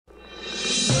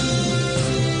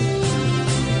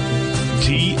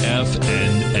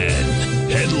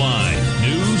TFNN. Headline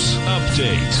News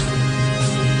Update.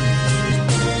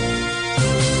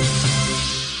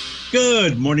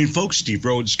 Good morning, folks. Steve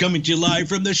Rhodes coming to you live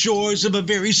from the shores of a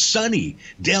very sunny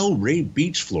Delray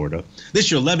Beach, Florida. This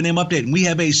is your 11 a.m. update, and we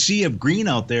have a sea of green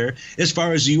out there as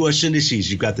far as the U.S.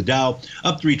 indices. You've got the Dow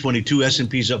up 322,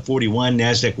 S&P's up 41,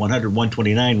 NASDAQ 100,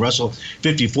 129, Russell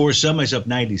 54, semis up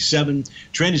 97,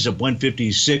 Trend is up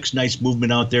 156. Nice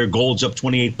movement out there. Gold's up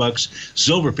 28 bucks,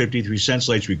 silver 53 cents,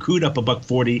 lights crude up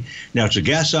 $1.40. Natural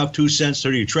gas off 2 cents.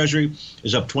 30-year Treasury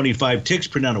is up 25 ticks,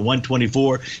 print down at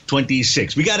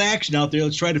 124.26. We got action out there.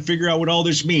 Let's try to figure out what all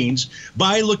this means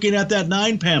by looking at that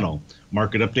 9-panel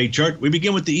market update chart. We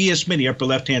begin with the ES Mini, upper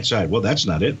left-hand side. Well, that's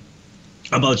not it.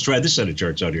 How about let's try this set of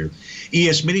charts out here.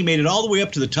 ES Mini made it all the way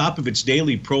up to the top of its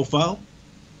daily profile.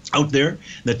 Out there,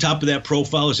 the top of that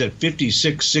profile is at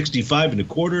 56.65 and a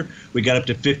quarter. We got up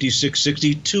to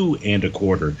 56.62 and a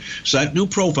quarter. So that new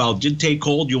profile did take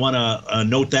hold. You want to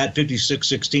note that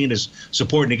 56.16 is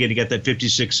support, and again, you got that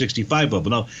 56.65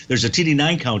 level. Now, there's a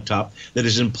TD9 count top that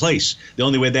is in place. The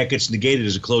only way that gets negated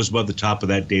is a close above the top of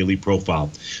that daily profile.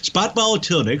 Spot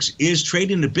Volatility Index is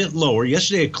trading a bit lower.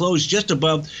 Yesterday, it closed just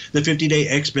above the 50-day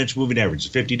X-Bench moving average.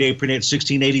 The 50-day printed at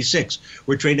 1686.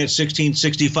 We're trading at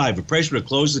 1665. The price would have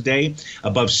closed the day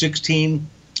above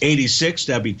 1686.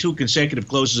 That'd be 2 consecutive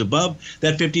closes above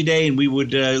that 50-day, and we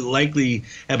would likely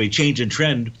have a change in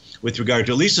trend with regard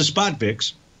to at least the spot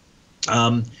VIX.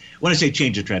 When I say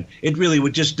change of trend, it really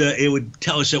would just it would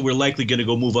tell us that we're likely going to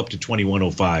go move up to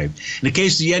 2105. In the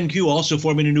case of the NQ, also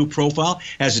forming a new profile,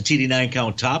 has a TD9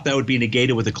 count top. That would be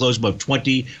negated with a close above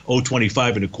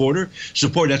 20.025 and a quarter.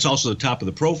 Support, that's also the top of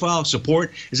the profile.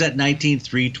 Support is at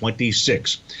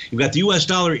 19.326. You've got the U.S.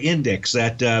 dollar index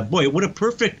that, boy, what a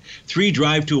perfect 3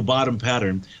 drive to a bottom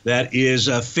pattern that is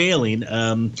failing,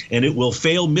 and it will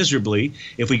fail miserably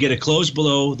if we get a close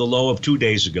below the low of 2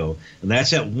 days ago, and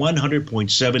that's at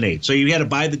 100.78. So you had to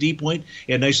buy the D point.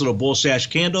 You had a nice little bull sash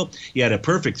candle. You had a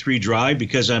perfect 3 drive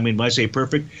because, I mean, when I say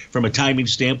perfect, from a timing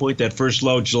standpoint, that first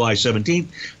low, July 17th,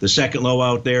 the second low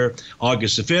out there,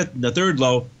 August the 5th, and the third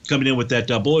low coming in with that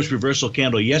bullish reversal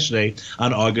candle yesterday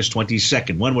on August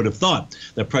 22nd. One would have thought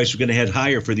that price was going to head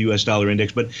higher for the U.S. dollar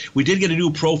index, but we did get a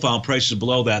new profile and prices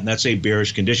below that, and that's a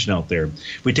bearish condition out there.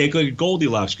 If we take a look at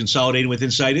Goldilocks, consolidating with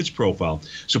inside its profile,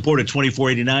 support at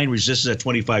 24.89, resistance at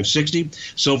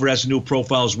 25.60. Silver has a new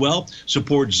profile as well.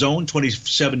 Support zone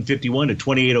 27.51 to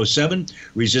 28.07.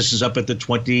 Resistance up at the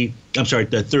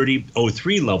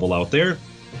 30.03 level out there.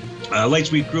 Light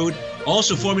sweet crude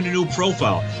also forming a new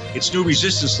profile. Its new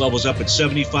resistance levels up at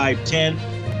 75.10.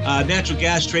 Natural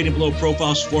gas trading below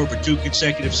profile support for 2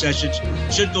 consecutive sessions.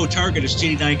 Should go target its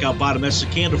TD9 count bottom. That's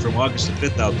the candle from August the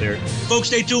 5th out there. Folks,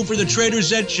 stay tuned for the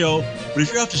Trader's Edge show. But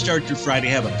if you're off to start your Friday,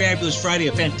 have a fabulous Friday,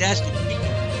 a fantastic weekend.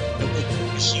 And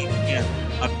we'll see you again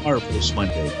on Marvelous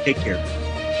Monday. Take care.